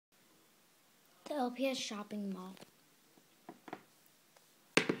the LPS shopping mall.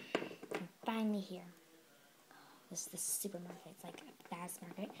 I'm finally here. This is the supermarket. It's like a fast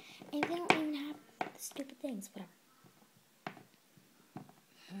market. And they don't even have the stupid things. Whatever.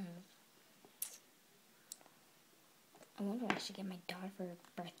 I wonder what I should get my daughter for her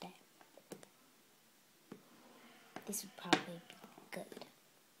birthday. This would probably be good.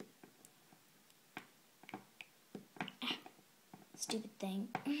 Stupid thing.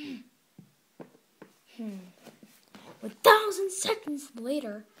 1,000 seconds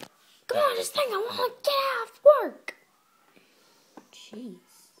later. Come on, this thing, I want to get out of work. Jeez.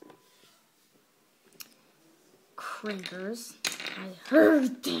 Crinkers. I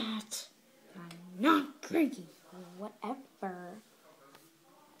heard that. I'm not cranky. Whatever.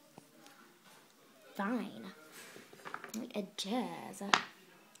 Fine. Like a jazz.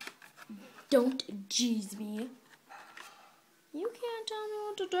 Don't jeez me. You can't tell me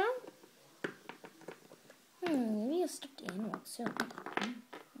what to do. Maybe a stuffed animal soon.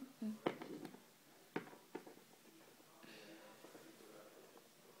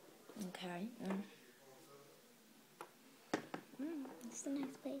 Okay. It's a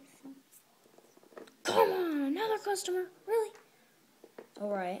nice place. Come on, another customer. Really?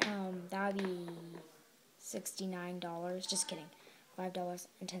 Alright, that'd be $69. Just kidding. $5.10.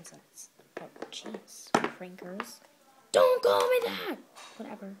 Oh, jeez. Crinkers. Don't call me that!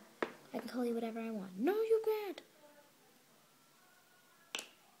 Whatever. I can call you whatever I want. No, you can't.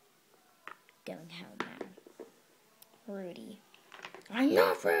 Going home now. Rudy. I'm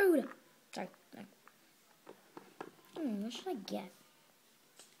not rude! Sorry. What should I get?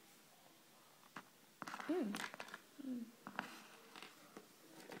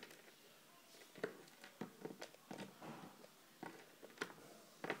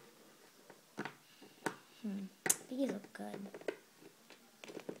 These look good.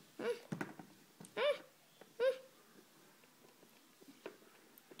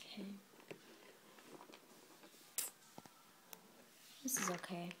 Okay. This is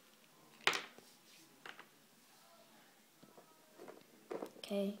okay.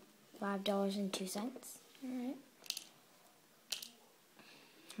 Okay, $5.02. Alright.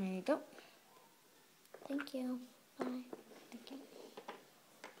 There you go. Thank you. Bye. Thank you.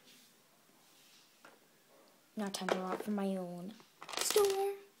 Now time to rob from my own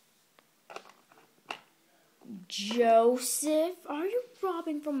store. Joseph, are you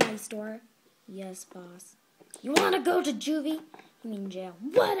robbing from my store? Yes, boss. You want to go to juvie? You mean jail.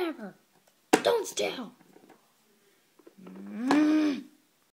 Whatever. Don't steal.